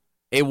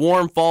A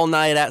warm fall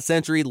night at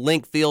Century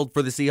Link Field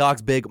for the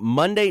Seahawks' big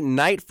Monday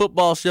Night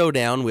Football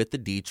showdown with the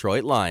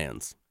Detroit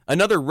Lions.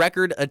 Another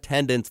record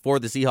attendance for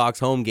the Seahawks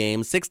home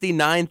game,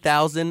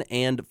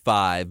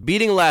 69,005,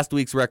 beating last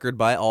week's record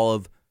by all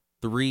of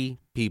 3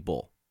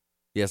 people.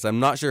 Yes,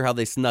 I'm not sure how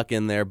they snuck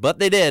in there, but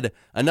they did.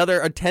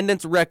 Another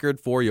attendance record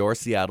for your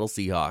Seattle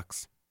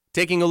Seahawks.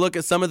 Taking a look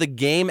at some of the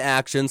game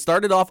action,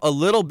 started off a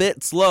little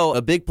bit slow.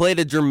 A big play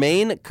to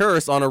Jermaine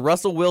Kearse on a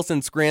Russell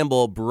Wilson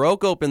scramble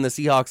broke open the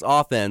Seahawks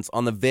offense.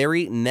 On the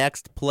very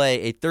next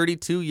play, a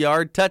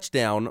 32-yard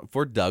touchdown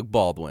for Doug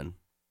Baldwin.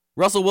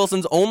 Russell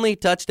Wilson's only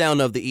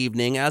touchdown of the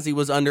evening, as he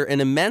was under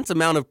an immense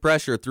amount of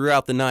pressure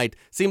throughout the night,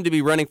 seemed to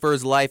be running for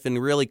his life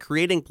and really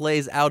creating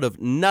plays out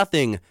of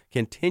nothing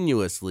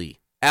continuously.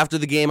 After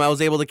the game, I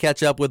was able to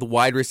catch up with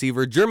wide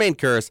receiver Jermaine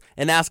Kearse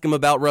and ask him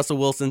about Russell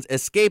Wilson's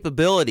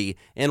escapability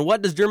and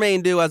what does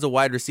Jermaine do as a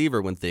wide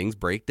receiver when things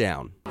break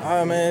down.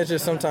 Man, it's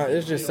just sometimes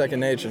it's just second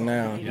nature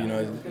now. You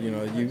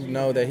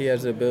know that he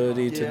has the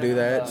ability to do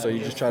that, so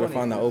you just try to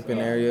find the open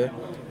area.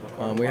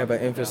 We have an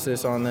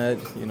emphasis on that.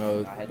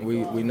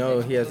 We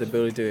know he has the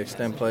ability to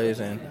extend plays,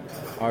 and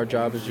our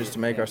job is just to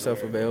make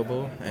ourselves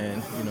available,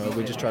 and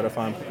we just try to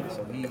find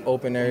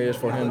open areas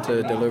for him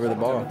to deliver the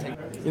ball.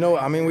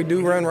 We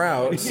do run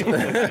routes.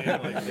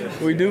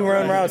 We do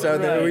run routes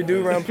out there. We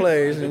do run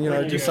plays, and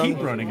just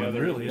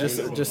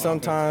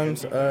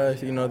sometimes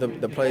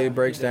the play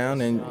breaks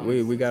down, and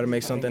we got to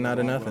make something out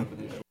of nothing.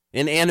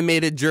 An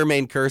animated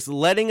Jermaine Kearse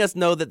letting us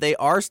know that they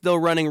are still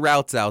running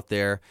routes out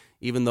there,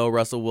 even though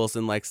Russell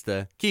Wilson likes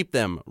to keep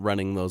them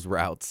running those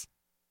routes.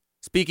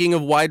 Speaking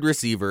of wide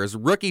receivers,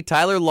 rookie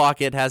Tyler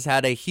Lockett has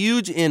had a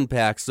huge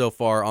impact so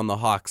far on the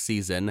Hawks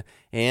season,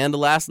 and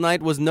last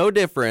night was no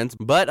different,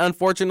 but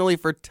unfortunately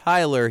for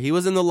Tyler, he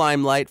was in the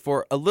limelight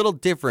for a little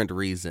different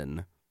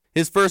reason.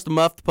 His first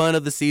muffed punt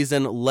of the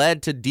season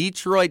led to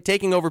Detroit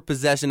taking over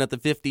possession at the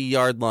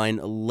 50-yard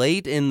line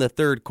late in the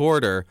third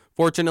quarter.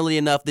 Fortunately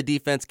enough, the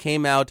defense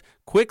came out,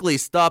 quickly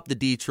stopped the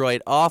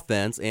Detroit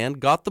offense, and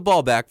got the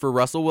ball back for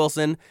Russell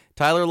Wilson,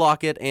 Tyler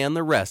Lockett, and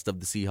the rest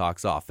of the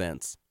Seahawks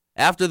offense.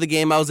 After the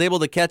game, I was able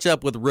to catch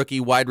up with rookie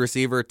wide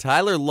receiver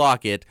Tyler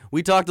Lockett.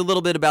 We talked a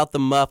little bit about the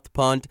muffed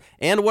punt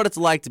and what it's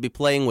like to be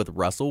playing with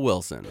Russell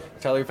Wilson.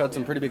 Tyler, you've had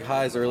some pretty big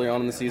highs early on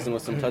in the season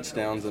with some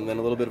touchdowns and then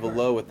a little bit of a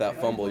low with that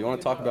fumble. You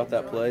want to talk about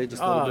that play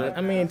just a little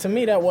bit? To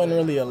me, that wasn't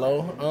really a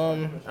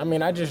low.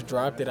 I just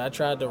dropped it. I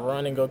tried to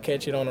run and go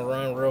catch it on the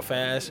run real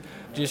fast,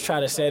 just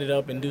try to set it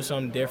up and do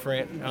something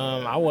different.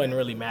 I wasn't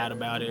really mad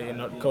about it.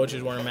 The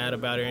coaches weren't mad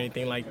about it or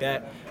anything like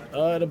that.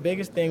 The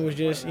biggest thing was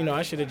just,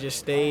 I should have just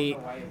stayed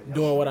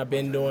doing what I've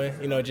been doing,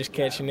 just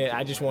catching it.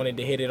 I just wanted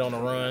to hit it on the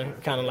run,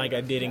 kind of like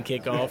I did in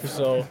kickoff.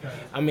 So,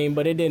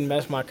 but it didn't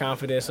mess my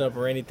confidence up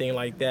or anything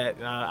like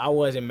that. I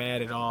wasn't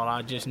mad at all.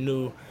 I just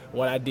knew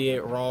what I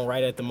did wrong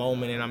right at the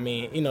moment.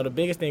 And, the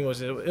biggest thing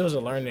was it was a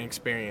learning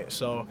experience.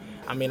 So,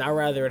 I'd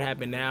rather it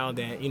happen now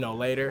than,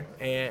 later.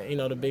 And,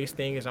 the biggest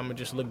thing is I'm going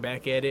to just look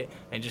back at it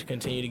and just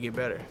continue to get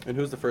better. And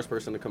who's the first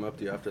person to come up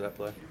to you after that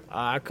play?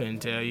 I couldn't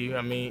tell you.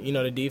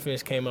 The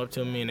defense came up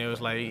to me and it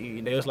was like,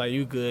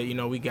 you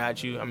good, we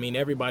got you.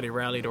 Everybody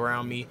rallied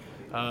around me.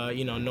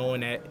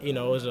 Knowing that,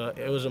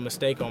 it was a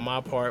mistake on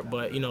my part,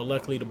 but,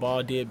 luckily the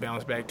ball did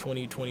bounce back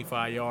 20,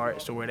 25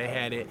 yards to where they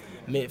had it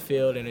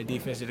midfield, and the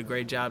defense did a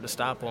great job to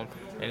stop them.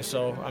 And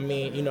so,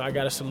 I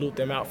got to salute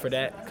them out for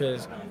that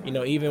because,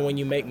 even when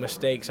you make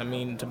mistakes,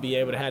 to be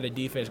able to have the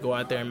defense go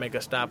out there and make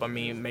a stop, it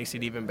makes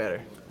it even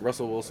better.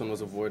 Russell Wilson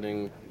was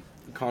avoiding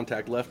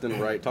contact left and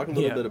right. Talk a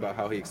little bit about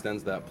how he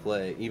extends that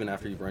play even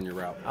after you run your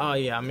route. Oh,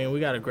 yeah. We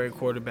got a great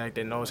quarterback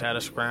that knows how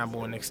to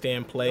scramble and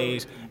extend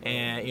plays.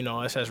 And,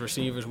 us as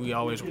receivers, we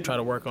always try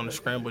to work on the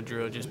scramble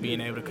drill, just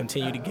being able to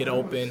continue to get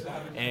open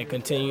and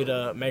continue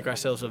to make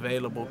ourselves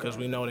available because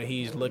we know that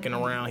he's looking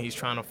around, he's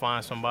trying to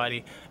find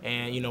somebody.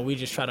 And, we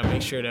just try to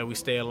make sure that we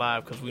stay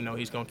alive because we know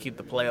he's going to keep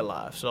the play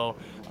alive. So,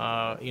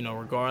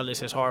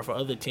 regardless, it's hard for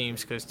other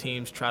teams because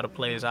teams try to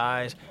play his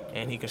eyes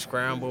and he can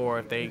scramble, or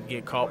if they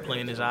get caught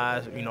playing his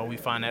eyes, we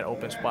find that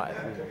open spot.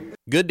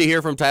 Good to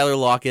hear from Tyler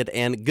Lockett,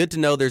 and good to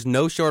know there's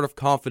no short of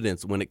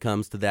confidence when it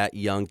comes to that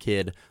young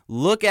kid.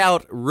 Look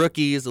out,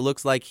 rookies. It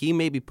looks like he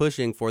may be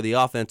pushing for the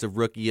Offensive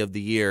Rookie of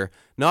the Year.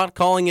 Not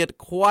calling it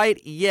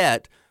quite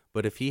yet,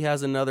 but if he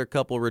has another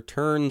couple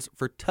returns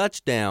for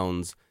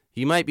touchdowns,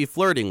 he might be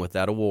flirting with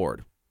that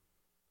award.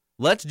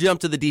 Let's jump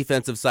to the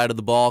defensive side of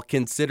the ball,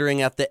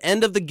 considering at the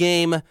end of the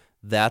game,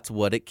 that's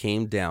what it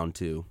came down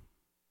to.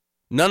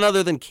 None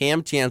other than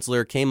Cam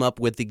Chancellor came up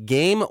with the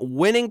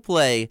game-winning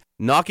play,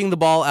 knocking the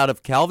ball out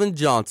of Calvin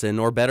Johnson,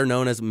 or better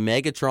known as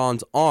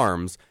Megatron's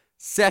arms,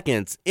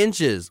 seconds,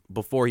 inches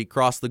before he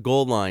crossed the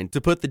goal line to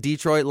put the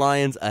Detroit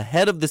Lions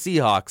ahead of the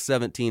Seahawks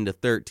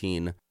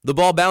 17-13. The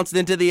ball bounced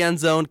into the end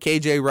zone.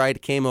 KJ Wright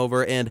came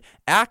over and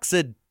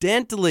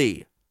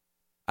accidentally,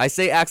 I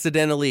say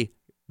accidentally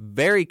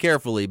very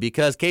carefully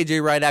because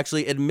KJ Wright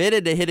actually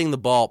admitted to hitting the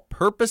ball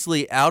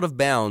purposely out of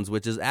bounds,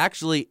 which is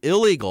actually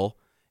illegal,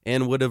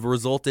 and would have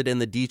resulted in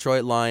the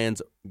Detroit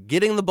Lions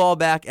getting the ball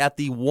back at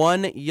the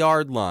 1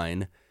 yard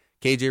line.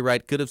 KJ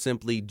Wright could have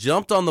simply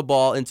jumped on the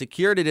ball and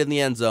secured it in the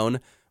end zone,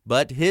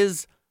 but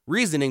his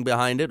reasoning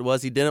behind it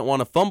was he didn't want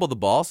to fumble the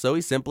ball, so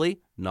he simply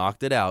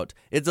knocked it out.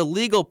 It's a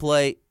legal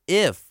play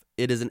if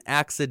it is an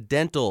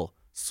accidental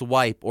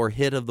swipe or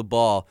hit of the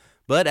ball,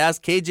 but as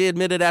KJ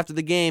admitted after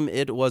the game,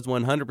 it was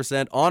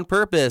 100% on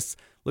purpose.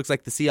 Looks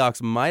like the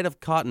Seahawks might have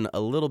caught a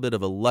little bit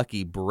of a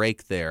lucky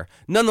break there.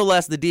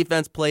 Nonetheless, the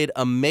defense played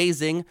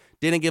amazing,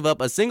 didn't give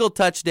up a single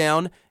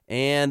touchdown,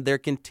 and they're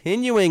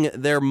continuing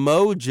their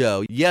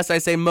mojo. Yes, I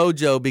say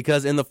mojo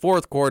because in the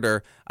fourth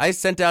quarter, I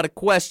sent out a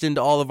question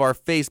to all of our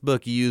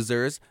Facebook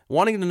users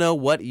wanting to know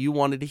what you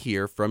wanted to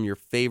hear from your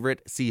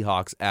favorite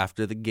Seahawks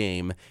after the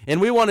game. And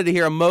we wanted to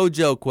hear a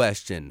mojo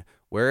question.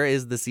 Where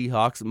is the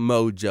Seahawks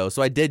mojo?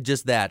 So I did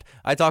just that.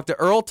 I talked to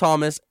Earl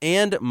Thomas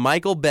and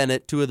Michael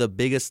Bennett, two of the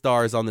biggest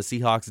stars on the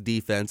Seahawks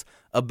defense,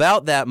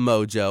 about that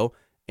mojo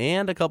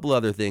and a couple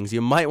other things. You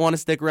might want to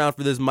stick around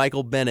for this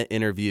Michael Bennett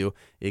interview.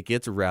 It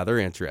gets rather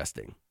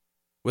interesting.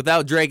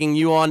 Without dragging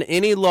you on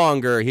any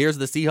longer, here's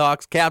the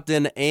Seahawks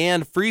captain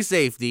and free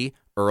safety,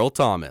 Earl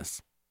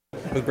Thomas.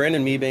 With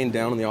Brandon Mebane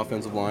down on the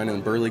offensive line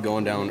and Burley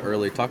going down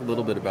early, talk a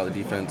little bit about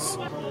the defense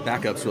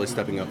backups really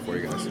stepping up for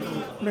you guys.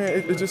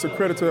 Man, it's just a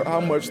credit to how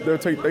much they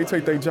take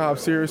their job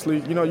seriously.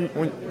 You know,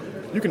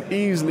 you can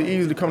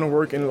easily come to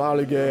work and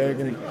lollygag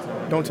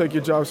and don't take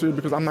your job seriously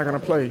because I'm not going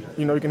to play.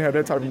 You know, you can have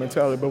that type of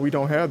mentality, but we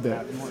don't have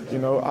that. You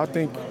know, I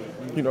think,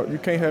 you know, you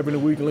can't have any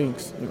weak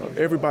links. You know,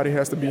 everybody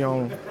has to be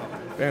on.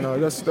 And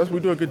that's we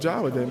do a good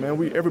job with that,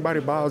 man. Everybody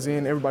buys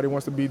in. Everybody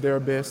wants to be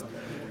their best.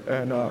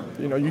 And,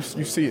 you know, you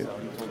see it.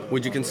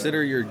 Would you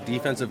consider your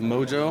defensive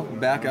mojo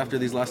back after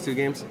these last two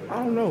games? I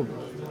don't know.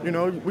 You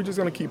know, we're just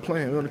going to keep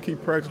playing. We're going to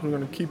keep practicing. We're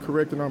going to keep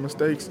correcting our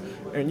mistakes.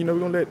 And, you know,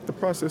 we're going to let the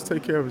process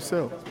take care of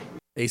itself.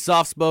 A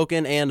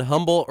soft-spoken and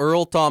humble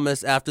Earl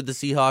Thomas after the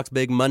Seahawks'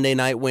 big Monday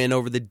night win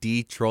over the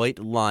Detroit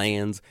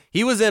Lions.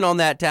 He was in on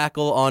that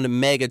tackle on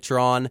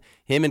Megatron.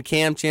 Him and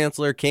Cam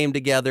Chancellor came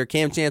together.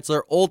 Cam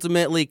Chancellor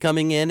ultimately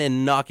coming in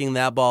and knocking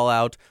that ball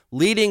out,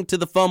 leading to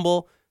the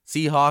fumble.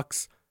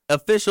 Seahawks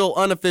official,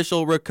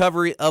 unofficial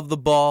recovery of the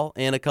ball,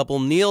 and a couple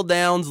kneel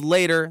downs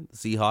later, the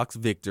Seahawks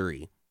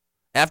victory.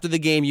 After the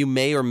game, you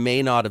may or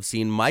may not have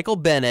seen Michael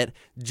Bennett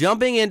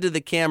jumping into the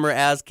camera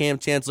as Cam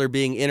Chancellor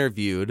being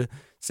interviewed,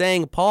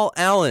 saying, "Paul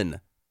Allen,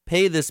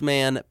 pay this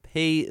man,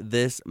 pay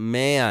this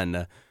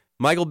man."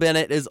 Michael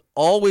Bennett is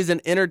always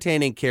an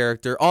entertaining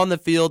character on the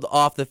field,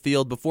 off the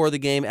field, before the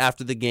game,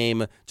 after the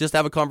game. Just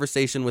have a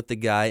conversation with the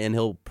guy, and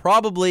he'll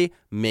probably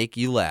make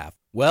you laugh.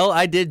 Well,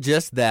 I did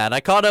just that.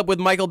 I caught up with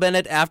Michael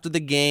Bennett after the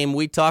game.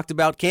 We talked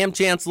about Cam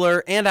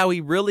Chancellor and how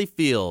he really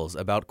feels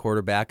about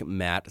quarterback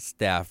Matt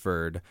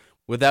Stafford.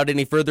 Without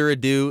any further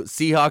ado,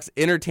 Seahawks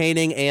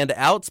entertaining and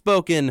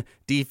outspoken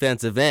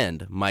defensive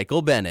end,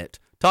 Michael Bennett,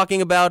 talking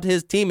about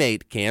his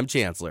teammate, Cam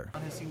Chancellor.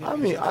 I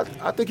mean,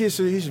 I think he's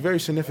very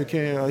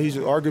significant. He's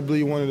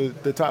arguably one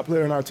of the top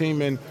players on our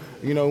team. And,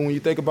 you know, when you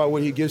think about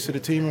what he gives to the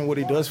team and what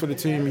he does for the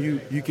team,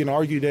 you can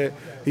argue that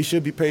he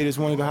should be paid as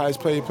one of the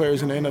highest paid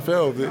players in the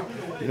NFL.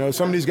 But, you know,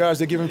 some of these guys,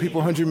 they're giving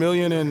people $100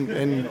 million,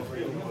 and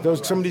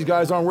some of these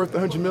guys aren't worth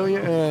 $100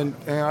 million. And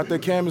I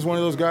think Cam is one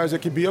of those guys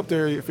that could be up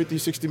there at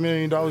 $50-60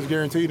 million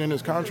guaranteed in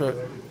his contract.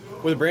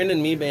 With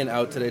Brandon Mebane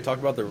out today, talk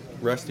about the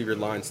rest of your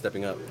line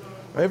stepping up.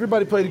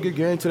 Everybody played a good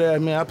game today. I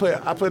mean, I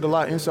played a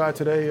lot inside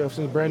today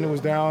since Brandon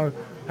was down.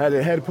 Had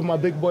to put my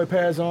big boy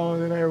pads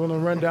on and there on the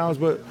rundowns.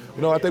 But,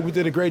 you know, I think we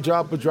did a great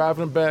job of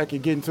driving them back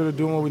and getting to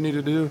doing what we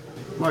needed to do.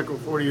 Michael,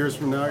 40 years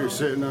from now, you're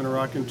sitting on a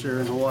rocking chair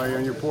in Hawaii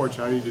on your porch.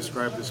 How do you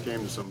describe this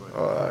game to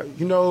somebody?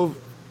 You know,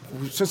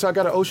 since I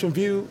got an ocean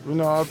view, you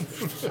know,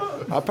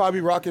 I'll probably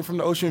rock it from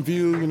the ocean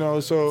view, you know.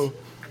 So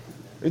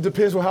it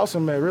depends what house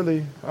I'm at,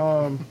 really.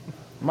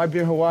 Might be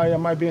in Hawaii, I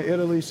might be in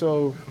Italy,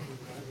 so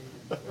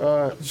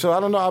I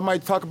don't know. I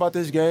might talk about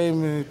this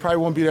game, and it probably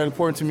won't be that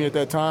important to me at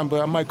that time,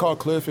 but I might call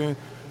Cliff, and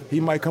he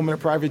might come in a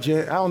private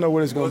jet. I don't know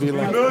what it's going to be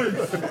like.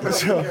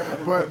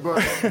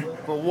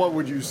 But what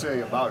would you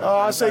say about it?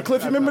 I say,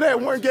 Cliff, you remember that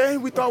one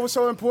game we thought was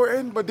so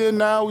important, but then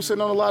now we're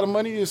sitting on a lot of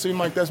money. It seems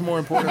like that's more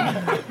important.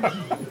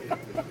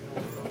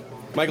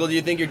 Michael, do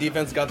you think your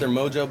defense got their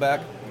mojo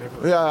back?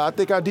 Yeah, I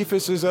think our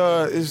defense is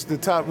the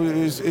top.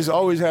 Is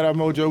always had our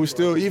mojo. We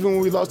still, even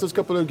when we lost those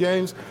couple of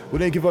games, we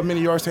didn't give up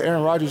many yards to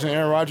Aaron Rodgers, and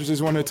Aaron Rodgers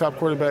is one of the top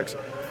quarterbacks.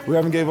 We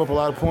haven't gave up a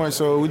lot of points,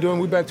 so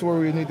we're back to where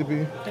we need to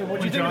be. Hey,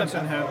 what did you think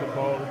Johnson had the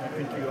ball? Do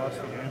you think you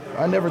lost the game?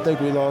 I never think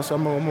we lost.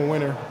 I'm a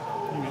winner.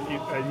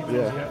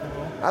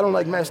 I don't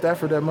like Matt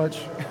Stafford that much.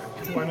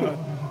 Why not?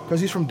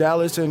 Because he's from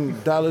Dallas,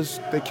 and Dallas,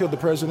 they killed the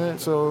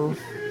president, so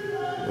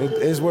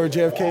it's where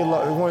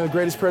JFK, one of the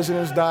greatest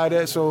presidents, died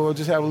at, so I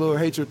just have a little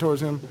hatred towards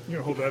him. You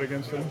gonna hold that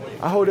against him?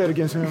 I hold that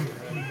against him.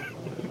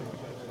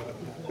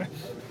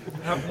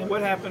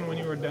 What happened when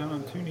you were down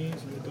on two knees?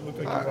 Did it look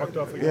like you walked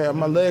off the game? Yeah,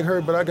 my leg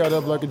hurt, but I got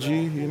up like a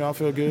G. You know, I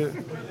feel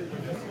good.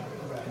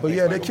 But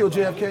yeah, they killed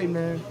JFK,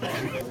 man.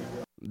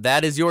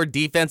 That is your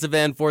defensive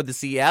end for the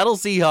Seattle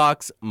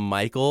Seahawks,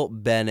 Michael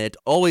Bennett,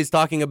 always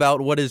talking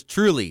about what is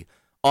truly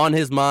on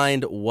his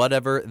mind,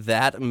 whatever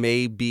that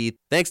may be.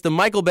 Thanks to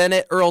Michael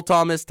Bennett, Earl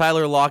Thomas,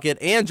 Tyler Lockett,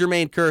 and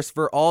Jermaine Kearse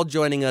for all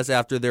joining us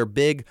after their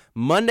big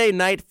Monday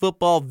Night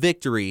Football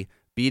victory,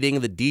 beating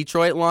the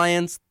Detroit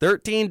Lions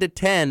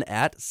 13-10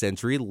 at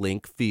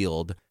CenturyLink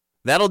Field.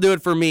 That'll do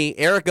it for me,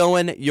 Eric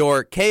Owen,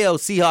 your Kayo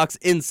Seahawks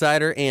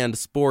insider and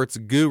sports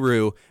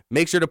guru.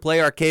 Make sure to play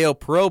our Kayo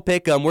Pro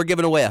Pick'em. We're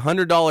giving away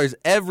 $100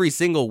 every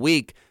single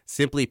week.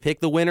 Simply pick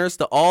the winners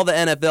to all the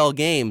NFL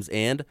games,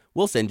 and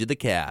we'll send you the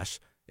cash.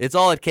 It's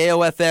all at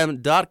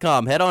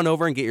KOFM.com. Head on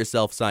over and get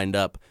yourself signed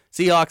up.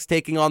 Seahawks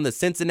taking on the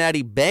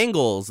Cincinnati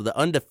Bengals, the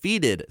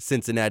undefeated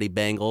Cincinnati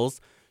Bengals.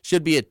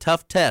 Should be a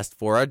tough test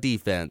for our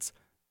defense.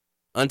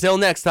 Until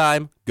next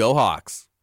time, go Hawks.